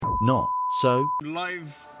Not so.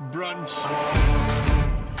 Live brunch.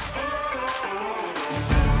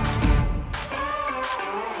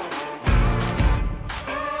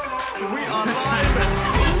 We are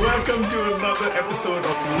live. Welcome to another episode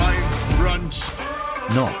of Live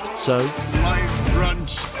Brunch. Not so. Live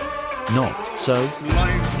Brunch. Not so.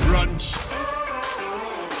 Live Brunch.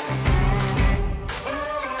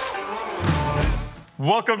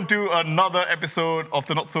 Welcome to another episode of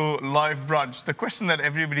the Not So Live Brunch. The question that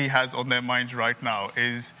everybody has on their minds right now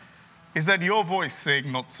is that your voice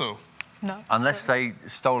saying not so? No. Unless they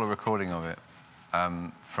stole a recording of it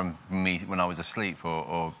from me when I was asleep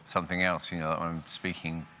or something else, you know, that when I'm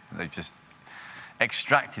speaking, they've just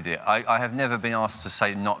extracted it. I have never been asked to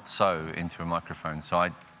say not so into a microphone, so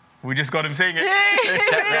We just got him saying it. check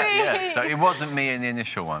that, yeah. So it wasn't me in the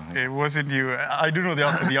initial one. It wasn't you. I do know the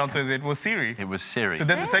answer. The answer is it was Siri. It was Siri. So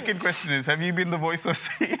then the second question is, have you been the voice of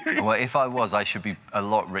Siri? Well, if I was, I should be a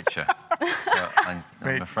lot richer. So I'm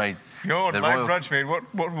Wait, afraid You're on Live Brunch, mate.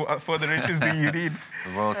 What further riches do you need?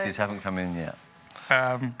 the royalties haven't come in yet.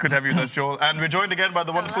 Good to have you with us, Joel. And we're joined again by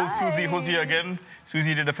the wonderful Susie Hosier again.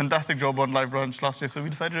 Susie did a fantastic job on Live Brunch last year, so we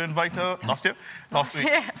decided to invite her last week.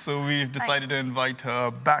 year. So we've decided to invite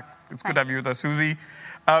her back. It's good to have you with us, Susie.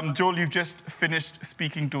 Joel, you've just finished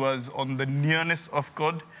speaking to us on the nearness of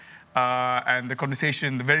God and the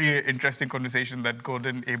conversation, the very interesting conversation that God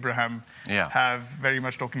and Abraham have, very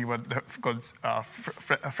much talking about God's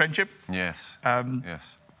friendship. Yes.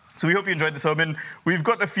 Yes. So we hope you enjoyed the sermon. We've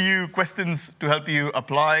got a few questions to help you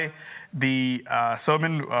apply the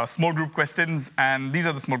sermon, small group questions, and these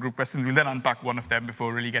are the small group questions. We'll then unpack one of them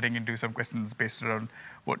before really getting into some questions based around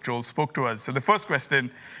what Joel spoke to us. So the first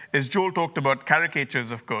question is, Joel talked about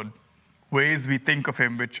caricatures of God, ways we think of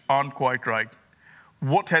him which aren't quite right.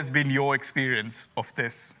 What has been your experience of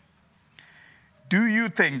this? Do you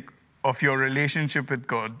think of your relationship with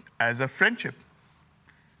God as a friendship?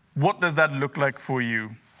 What does that look like for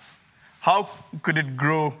you? How could it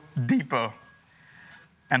grow deeper?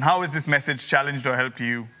 And how has this message challenged or helped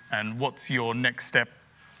you? And what's your next step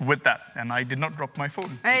with that? And I did not drop my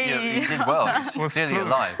phone. Hey. You did well. It's Was clearly close.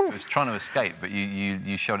 alive. It was trying to escape, but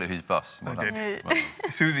you showed it whose bus. Well I done. did. Well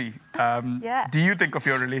done. Susie, Yeah. do you think of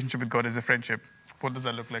your relationship with God as a friendship? What does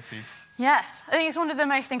that look like for you? Yes, I think it's one of the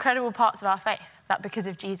most incredible parts of our faith, that because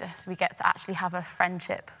of Jesus, we get to actually have a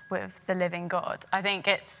friendship with the living God. I think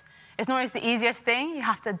it's not always the easiest thing. You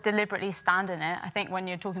have to deliberately stand in it. I think when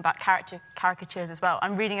you're talking about caricatures as well,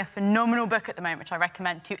 I'm reading a phenomenal book at the moment, which I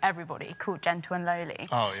recommend to everybody, called Gentle and Lowly,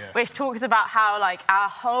 which talks about how like our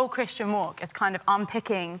whole Christian walk is kind of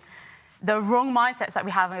unpicking the wrong mindsets that we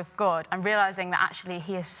have of God and realizing that actually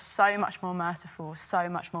he is so much more merciful, so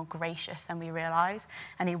much more gracious than we realize,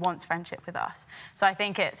 and he wants friendship with us. So I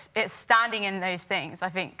think it's standing in those things. I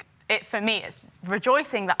think for me, it's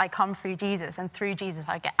rejoicing that I come through Jesus, and through Jesus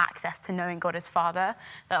I get access to knowing God as Father.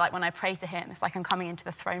 That like when I pray to him, it's like I'm coming into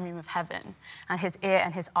the throne room of heaven, and his ear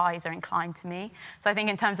and his eyes are inclined to me. So I think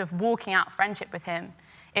in terms of walking out friendship with him,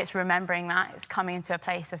 it's remembering that, it's coming into a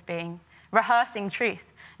place of rehearsing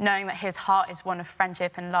truth, knowing that his heart is one of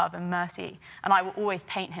friendship and love and mercy. And I will always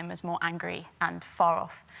paint him as more angry and far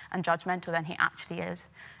off and judgmental than he actually is.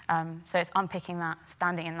 So it's unpicking that,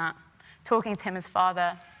 standing in that, talking to him as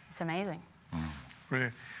Father. It's amazing.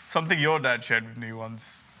 Brilliant. Something your dad shared with me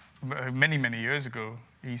once, many, many years ago.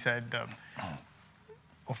 He said,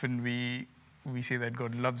 often we say that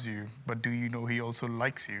God loves you, but do you know he also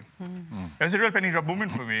likes you? It was a real penny drop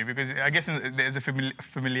moment for me, because I guess there's a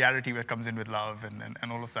familiarity that comes in with love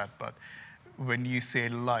and all of that. But when you say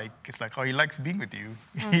like, it's like, oh, he likes being with you.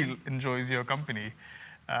 He enjoys your company.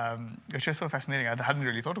 It's just so fascinating. I hadn't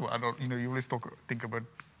really thought about it. You know, you always think about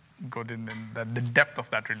God and the depth of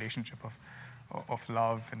that relationship of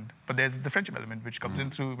love, but there's the friendship element which comes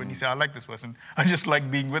in through when you say, I like this person, I just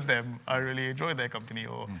like being with them, I really enjoy their company,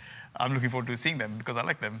 or I'm looking forward to seeing them because I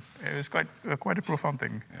like them. It was quite a profound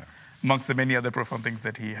thing, amongst the many other profound things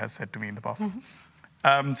that he has said to me in the past.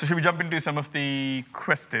 So should we jump into some of the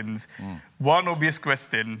questions? One obvious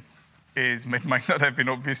question might not have been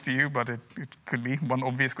obvious to you, but it could be. One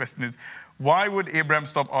obvious question is, why would Abraham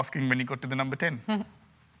stop asking when he got to the number 10?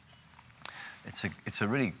 It's a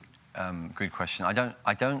really good question. I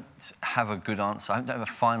don't have a good answer. I don't have a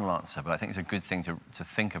final answer, but I think it's a good thing to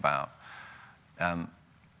think about,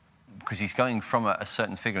 because he's going from a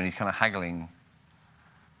certain figure and he's kind of haggling.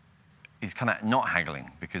 He's kind of not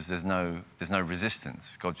haggling because there's no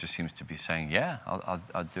resistance. God just seems to be saying, yeah,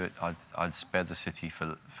 I'll do it. I'd spare the city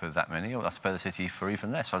for that many, or I'll spare the city for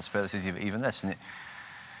even less. I'd spare the city for even less. And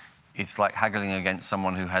it's like haggling against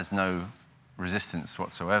someone who has no resistance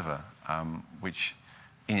whatsoever, which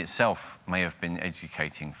in itself may have been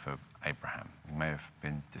educating for Abraham. He may have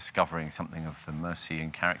been discovering something of the mercy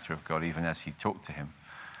and character of God even as he talked to him.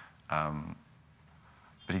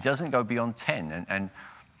 But he doesn't go beyond 10. And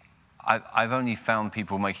I've only found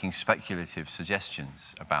people making speculative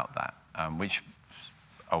suggestions about that, which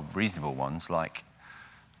are reasonable ones, like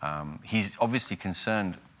he's obviously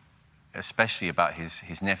concerned especially about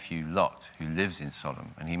his nephew Lot, who lives in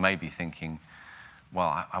Sodom. And he may be thinking,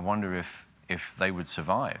 well, I wonder if they would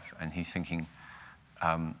survive. And he's thinking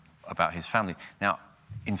about his family. Now,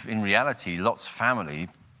 in reality, Lot's family,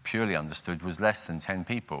 purely understood, was less than 10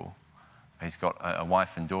 people. He's got a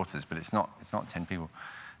wife and daughters, but it's not 10 people.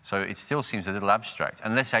 So it still seems a little abstract,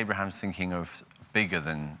 unless Abraham's thinking of bigger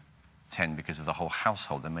than 10 because of the whole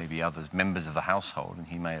household. There may be others, members of the household, and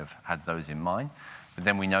he may have had those in mind. But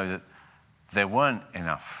then we know that there weren't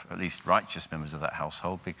enough, at least righteous members of that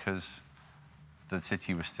household, because the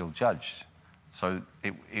city was still judged. So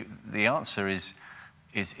the answer is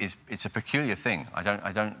it's a peculiar thing.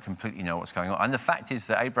 I don't completely know what's going on. And the fact is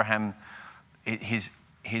that Abraham, his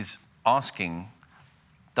asking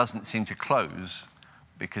doesn't seem to close,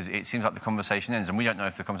 because it seems like the conversation ends, and we don't know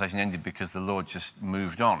if the conversation ended because the Lord just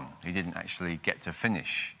moved on. He didn't actually get to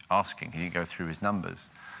finish asking. He didn't go through his numbers.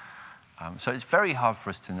 So it's very hard for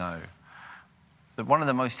us to know. But one of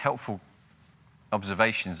the most helpful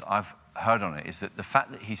observations I've heard on it is that the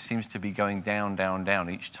fact that he seems to be going down, down, down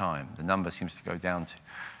each time, the number seems to go down to,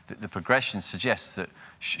 the progression suggests that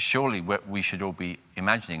surely what we should all be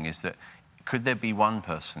imagining is that could there be one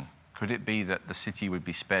person? Could it be that the city would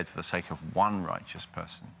be spared for the sake of one righteous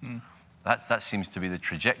person? That seems to be the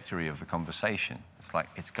trajectory of the conversation. It's like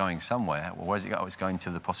it's going somewhere. Well, where's it going? Oh, it's going to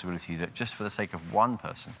the possibility that just for the sake of one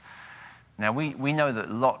person. Now, we know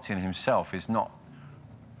that Lot in himself is not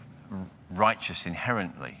righteous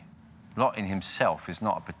inherently. Lot in himself is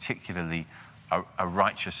not a particularly a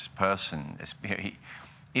righteous person.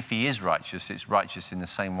 If he is righteous, it's righteous in the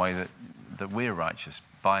same way that we're righteous,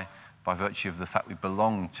 by virtue of the fact we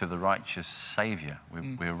belong to the righteous Saviour.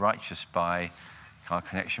 We're righteous by our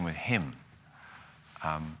connection with him.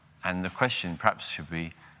 And the question perhaps should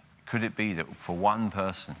be, could it be that for one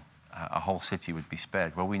person, a whole city would be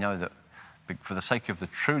spared? Well, we know that for the sake of the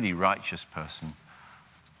truly righteous person,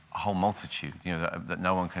 a whole multitude, that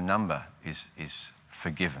no one can number, is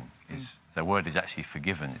forgiven. The word is actually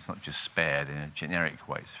forgiven. It's not just spared in a generic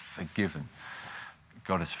way. It's forgiven.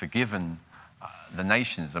 God has forgiven the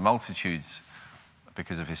nations, the multitudes,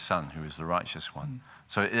 because of his Son, who is the righteous one.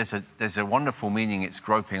 So there's a wonderful meaning it's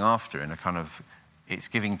groping after, in a kind of, it's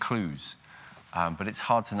giving clues. But it's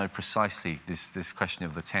hard to know precisely this question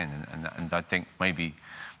of the 10, and I think maybe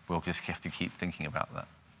we'll just have to keep thinking about that.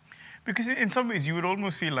 Because in some ways, you would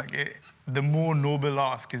almost feel like the more noble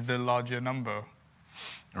ask is the larger number.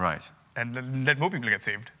 Right. And let more people get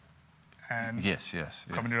saved. And yes.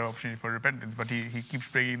 come into an opportunity for repentance. But he keeps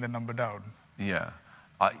bringing the number down. Yeah.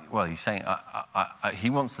 Well, he's saying he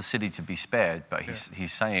wants the city to be spared, but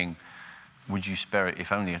he's saying, would you spare it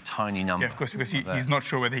if only a tiny number? Yeah, of course, because he's not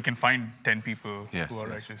sure whether he can find 10 people who are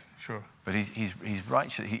righteous. Sure. But he's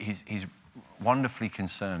righteous. He's wonderfully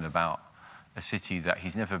concerned about a city that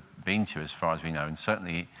he's never been to, as far as we know, and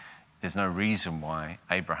certainly there's no reason why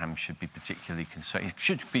Abraham should be particularly concerned. He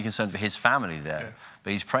should be concerned for his family there,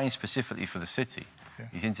 but he's praying specifically for the city. Yeah.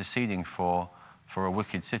 He's interceding for a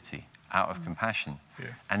wicked city out of compassion. Yeah.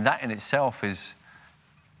 And that in itself is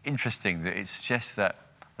interesting, that it suggests that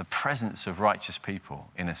the presence of righteous people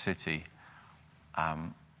in a city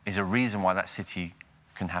is a reason why that city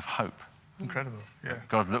can have hope. Incredible, yeah.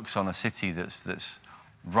 God looks on a city that's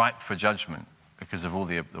ripe for judgment because of all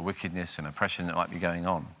the wickedness and oppression that might be going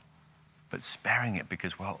on, but sparing it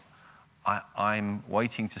because, well, I'm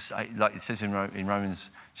waiting to say, like it says in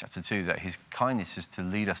Romans chapter 2, that his kindness is to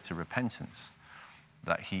lead us to repentance,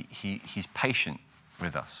 that he's patient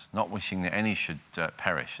with us, not wishing that any should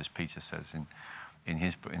perish, as Peter says in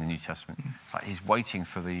his book, in the New Testament. It's like he's waiting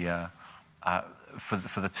for the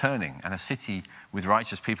turning. And a city with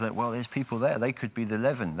righteous people, well, there's people there. They could be the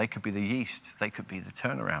leaven. They could be the yeast. They could be the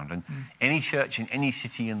turnaround. And any church in any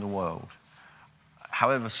city in the world,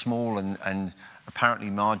 however small and apparently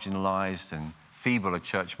marginalized and feeble a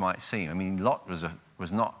church might seem. I mean, Lot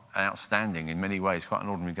was not outstanding in many ways, quite an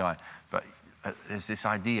ordinary guy. But there's this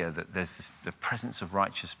idea that the presence of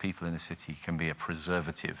righteous people in a city can be a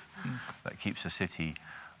preservative that keeps a city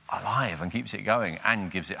alive and keeps it going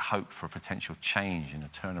and gives it hope for a potential change and a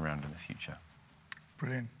turnaround in the future.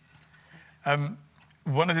 Brilliant.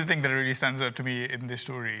 One of the things that really stands out to me in this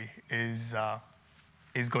story is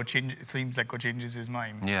is God change. It seems like God changes his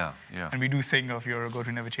mind. Yeah, yeah. And we do sing of "You're a God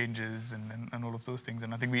who never changes" and all of those things.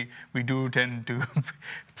 And I think we do tend to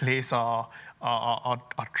place our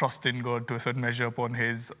trust in God to a certain measure upon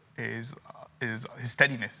his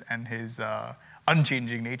steadiness and his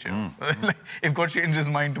unchanging nature. Like, if God changed his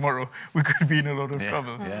mind tomorrow, we could be in a lot of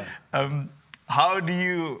trouble. Yeah. How do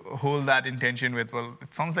you hold that intention with, well,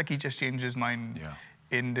 it sounds like he just changed his mind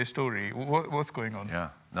in this story. What's going on? Yeah.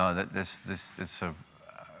 No, it's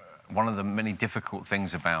one of the many difficult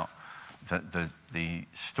things about the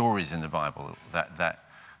stories in the Bible that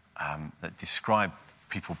describe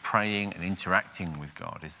people praying and interacting with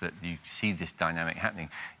God, is that you see this dynamic happening.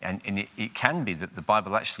 And it can be that the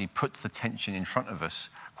Bible actually puts the tension in front of us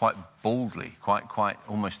quite boldly, quite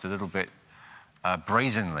almost a little bit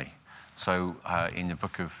brazenly. So in the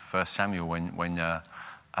book of 1 Samuel, when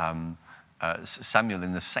Samuel,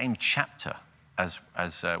 in the same chapter as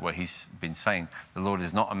where he's been saying, the Lord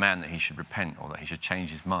is not a man that he should repent or that he should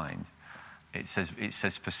change his mind, it says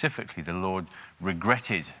specifically the Lord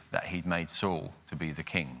regretted that he'd made Saul to be the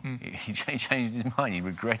king. He changed his mind. He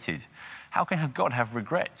regretted. How can God have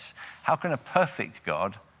regrets? How can a perfect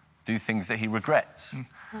God do things that he regrets?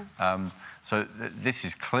 So this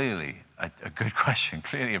is clearly a good question,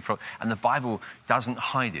 clearly a problem. And the Bible doesn't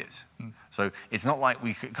hide it. So it's not like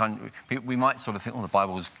we might sort of think, oh, the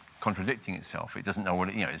Bible's contradicting itself. It doesn't know what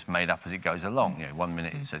it's made up as it goes along. 1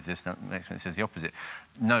 minute it says this, the next minute it says the opposite.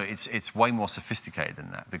 No, it's way more sophisticated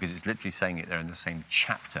than that, because it's literally saying it there in the same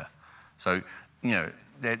chapter. So,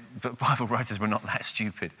 but Bible writers were not that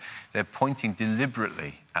stupid. They're pointing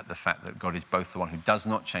deliberately at the fact that God is both the one who does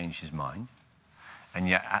not change his mind, and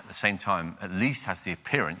yet at the same time at least has the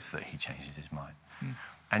appearance that he changes his mind.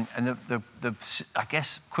 And the I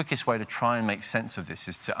guess quickest way to try and make sense of this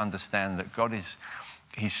is to understand that God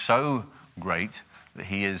he's so great that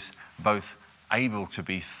he is both able to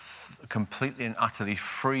be completely and utterly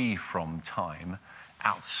free from time,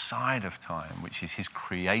 outside of time, which is his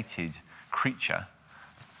created creature,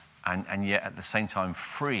 and yet at the same time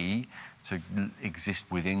free to exist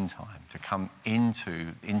within time, to come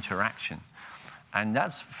into interaction. And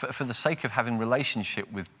that's for the sake of having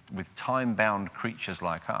relationship with time-bound creatures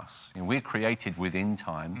like us. We're created within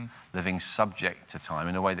time, living subject to time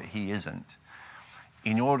in a way that he isn't.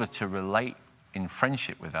 In order to relate in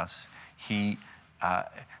friendship with us, he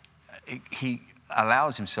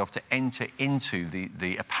allows himself to enter into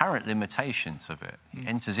the apparent limitations of it. He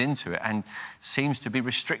enters into it and seems to be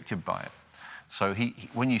restricted by it. So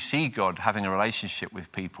when you see God having a relationship with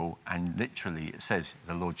people, and literally it says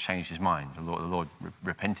the Lord changed his mind, the Lord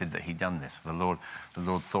repented that he'd done this, the Lord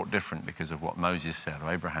thought different because of what Moses said or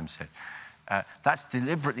Abraham said. That's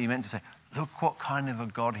deliberately meant to say, look what kind of a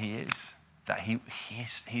God he is. That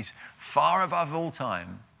he's far above all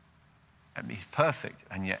time, and he's perfect,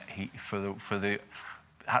 and yet for the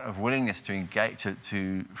out of willingness to engage,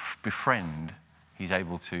 to befriend, he's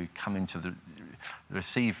able to come into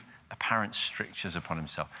receive apparent strictures upon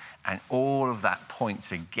himself. And all of that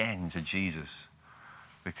points again to Jesus,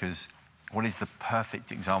 because what is the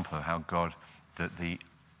perfect example of how God, the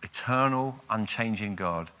eternal, unchanging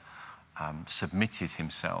God, submitted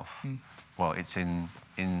himself? Well, it's in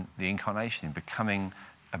the incarnation, in becoming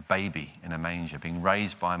a baby in a manger, being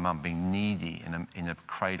raised by a mum, being needy in a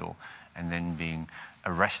cradle, and then being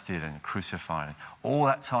arrested and crucified. All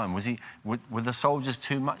that time, were the soldiers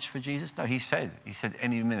too much for Jesus? No, he said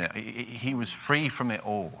any minute. He was free from it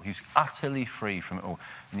all. He was utterly free from it all.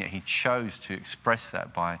 And yet he chose to express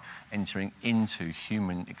that by entering into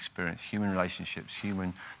human experience, human relationships,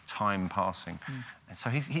 human time passing. And so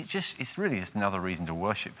it's really just another reason to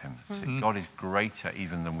worship him. God is greater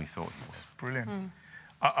even than we thought he was. Brilliant.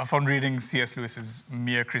 I found reading C.S. Lewis's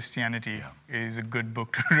Mere Christianity is a good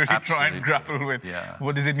book to really try and grapple with.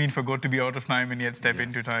 What does it mean for God to be out of time and yet step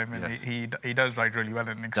into time? And he does write really well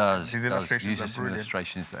and his illustrations uses are some brilliant.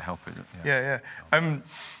 illustrations that help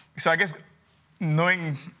it. So I guess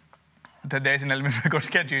knowing that there's an element where God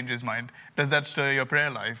can change his mind, does that stir your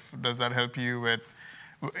prayer life? Does that help you with,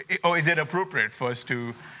 or is it appropriate for us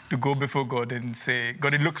to go before God and say,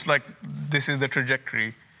 God, it looks like this is the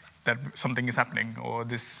trajectory, that something is happening, or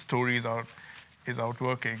this story is out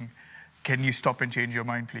working. Can you stop and change your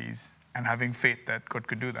mind, please? And having faith that God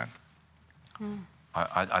could do that.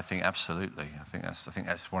 I think absolutely. I think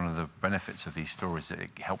that's one of the benefits of these stories, that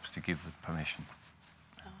it helps to give the permission.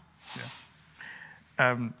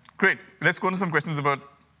 Great. Let's go on to some questions about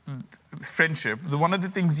friendship. One of the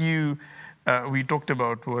things we talked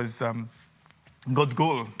about was God's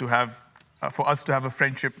goal to have for us to have a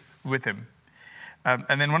friendship with him.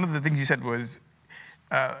 And then one of the things you said was,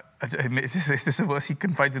 Is this a verse? He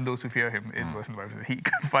confides in those who fear him. Is verse in the Bible. He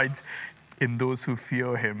confides in those who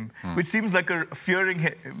fear him, which seems like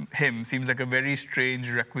fearing him seems like a very strange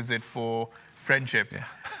requisite for friendship. Yeah.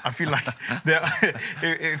 I feel like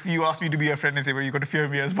if you ask me to be a friend and say, well, you've got to fear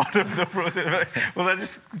me as part of the process, well, that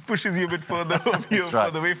just pushes you a bit further,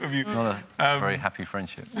 further away from you. Not a very happy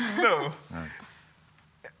friendship. No.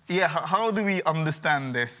 Yeah, how do we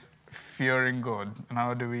understand this fearing God, and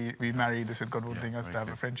how do we marry this with God wanting us to have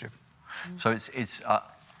a friendship? So it's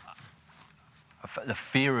the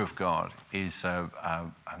fear of God is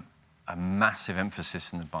a massive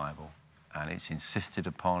emphasis in the Bible, and it's insisted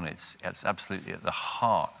upon. It's absolutely at the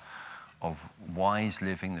heart of wise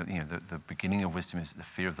living. The beginning of wisdom is the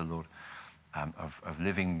fear of the Lord, of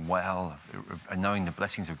living well, of knowing the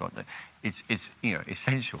blessings of God. It's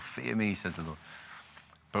essential. Fear me, says the Lord.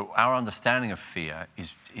 But our understanding of fear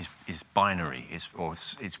is binary.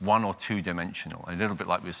 It's one or two dimensional. A little bit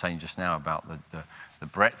like we were saying just now about the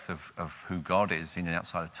breadth of who God is in and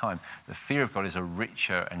outside of time. The fear of God is a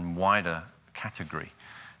richer and wider category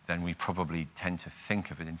than we probably tend to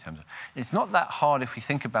think of it in terms of. It's not that hard if we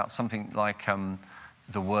think about something like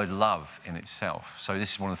the word love in itself. So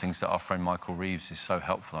this is one of the things that our friend Michael Reeves is so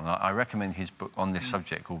helpful on. I recommend his book on this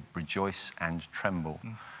subject called Rejoice and Tremble,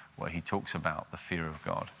 where he talks about the fear of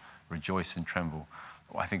God. Rejoice and tremble.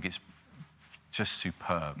 I think it's just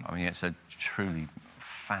superb. I mean, it's a truly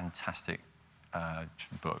fantastic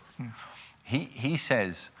book. He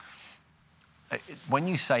says, when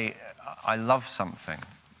you say, I love something,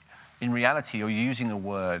 in reality, you're using a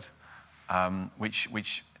word which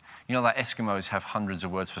like Eskimos have hundreds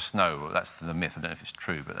of words for snow. Well, that's the myth. I don't know if it's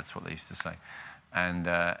true, but that's what they used to say. And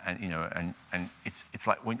it's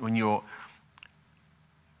like when you're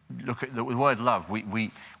look at the word love.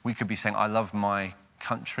 We could be saying, I love my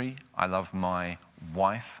country, I love my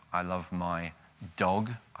wife, I love my dog,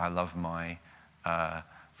 I love my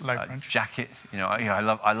jacket.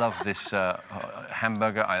 I love this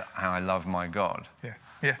hamburger, and I love my God.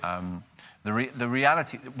 The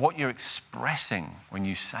reality, what you're expressing when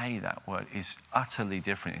you say that word is utterly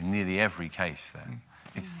different in nearly every case. Then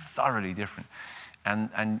it's thoroughly different,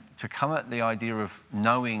 and to come at the idea of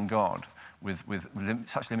knowing God with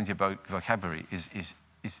such limited vocabulary is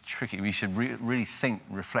tricky. We should really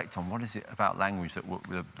reflect on what is it about language that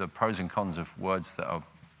the pros and cons of words that are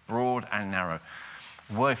broad and narrow.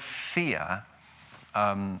 The word fear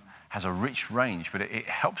has a rich range, but it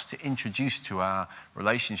helps to introduce to our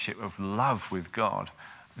relationship of love with God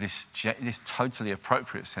this totally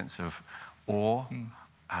appropriate sense of awe,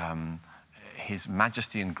 his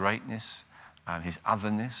majesty and greatness, his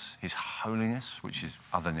otherness, his holiness, which is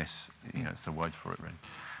otherness, it's the word for it really.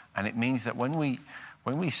 And it means that when we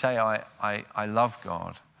say I love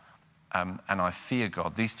God and I fear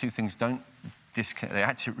God, these two things don't disconnect. They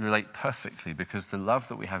actually relate perfectly, because the love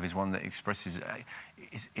that we have is one that expresses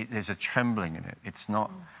there's a trembling in it. It's not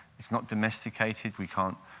domesticated. We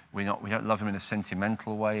don't love him in a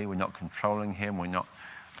sentimental way. We're not controlling him. We're not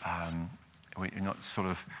sort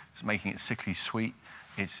of making it sickly sweet.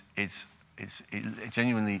 It's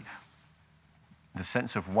genuinely the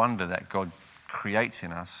sense of wonder that God creates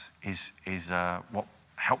in us is what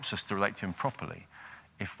helps us to relate to him properly.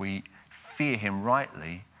 If we fear him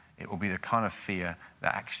rightly, it will be the kind of fear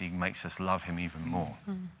that actually makes us love him even more,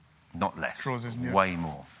 not less, draws us near. Way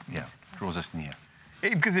more. Yeah, draws us near.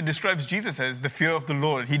 Because it describes Jesus as the fear of the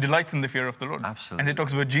Lord. He delights in the fear of the Lord. Absolutely. And it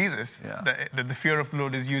talks about Jesus, Yeah. that the fear of the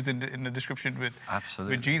Lord is used in the description with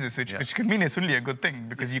Jesus, which can mean it's only a good thing,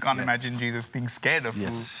 because you can't imagine Jesus being scared of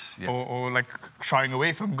food or like shying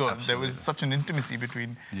away from God. Absolutely. There was such an intimacy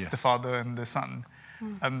between the Father and the Son.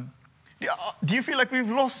 Do you feel like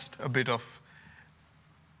we've lost a bit of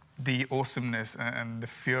the awesomeness and the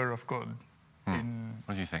fear of God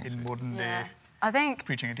What do you think? in modern day I think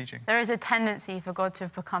preaching and teaching? there is a tendency for God to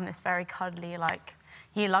have become this very cuddly, like,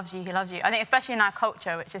 he loves you, he loves you. I think especially in our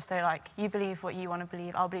culture, which is so like, you believe what you want to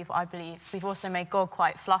believe, I'll believe what I believe. We've also made God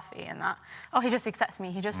quite fluffy in that, he just accepts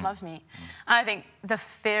me, he just loves me. And I think the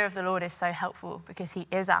fear of the Lord is so helpful, because he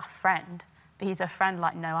is our friend, but he's a friend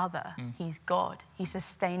like no other. He's God. He's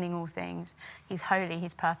sustaining all things. He's holy,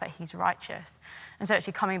 he's perfect, he's righteous. And so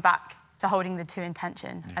actually coming back to holding the two in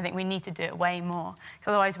tension, I think we need to do it way more, because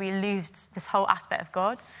otherwise we lose this whole aspect of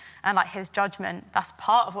God and like his judgment. That's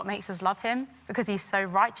part of what makes us love him, because he's so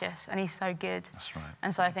righteous and he's so good. That's right.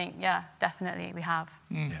 And so I think, definitely we have.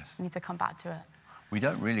 Yes. We need to come back to it. We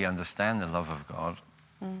don't really understand the love of God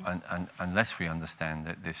unless we understand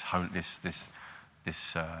that this holiness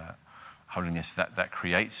that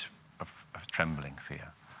creates a trembling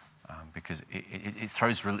fear. because it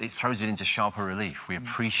throws it into sharper relief. We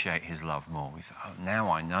appreciate his love more. We think, oh, now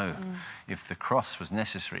I know if the cross was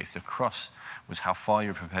necessary, if the cross was how far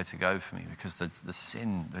you're prepared to go for me, because the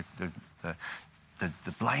sin, the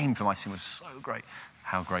blame for my sin was so great,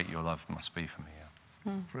 how great your love must be for me.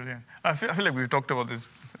 Yeah. Brilliant. I feel like we've talked about this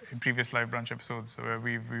in previous Live Brunch episodes, where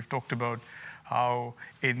we've talked about how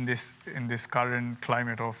in this current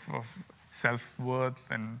climate of self-worth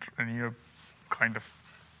and kind of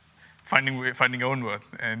finding your own worth,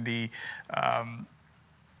 and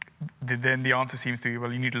then the answer seems to be,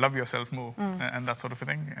 well, you need to love yourself more, and that sort of a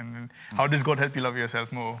thing. And how does God help you love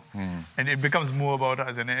yourself more? And it becomes more about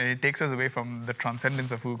us, and it takes us away from the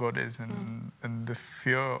transcendence of who God is and the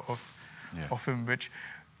fear of Him, which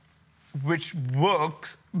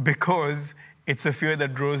works because it's a fear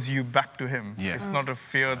that draws you back to Him. Yeah. It's not a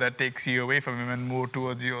fear that takes you away from Him and more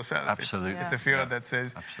towards yourself. Absolutely. It's a fear that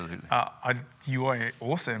says, absolutely. You are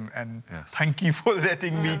awesome, and Yes. thank you for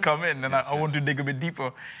letting me come in, and Yes, I want to dig a bit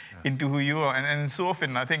deeper into who you are. And so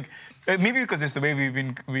often, I think, maybe because it's the way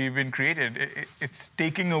we've been created, it's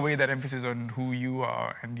taking away that emphasis on who you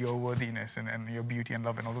are and your worthiness and your beauty and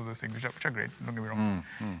love and all of those things, which are great, don't get me wrong,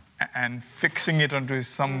 and fixing it onto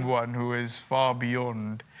someone who is far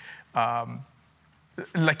beyond.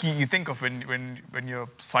 Like you think of when you're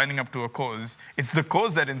signing up to a cause, it's the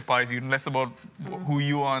cause that inspires you, and less about who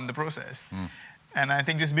you are in the process. And I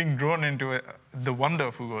think just being drawn into the wonder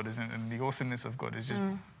of who God is and the awesomeness of God is just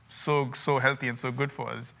so healthy and so good for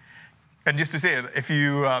us. And just to say, if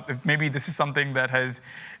maybe this is something that has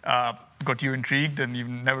got you intrigued and you've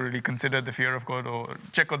never really considered the fear of God, or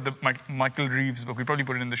check out the Michael Reeves book. We probably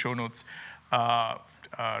put it in the show notes.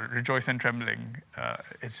 Rejoice and Trembling.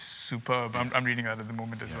 It's superb. I'm reading that at the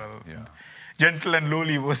moment as well. Yeah. Gentle and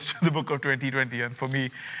Lowly was the book of 2020, and for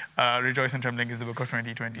me, Rejoice and Trembling is the book of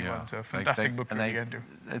 2021. Yeah. So a fantastic book to get into.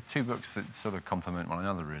 They're two books that sort of complement one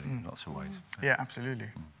another, really, in lots of ways. Yeah, absolutely.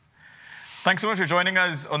 Thanks so much for joining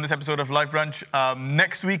us on this episode of Live Brunch.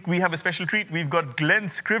 Next week, we have a special treat. We've got Glenn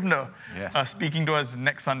Scrivener speaking to us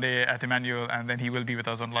next Sunday at Emmanuel, and then he will be with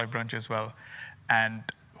us on Live Brunch as well. And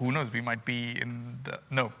who knows, we might be in the...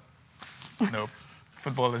 No.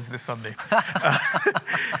 Football is this Sunday.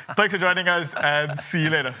 Thanks for joining us, and see you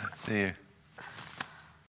later. See you.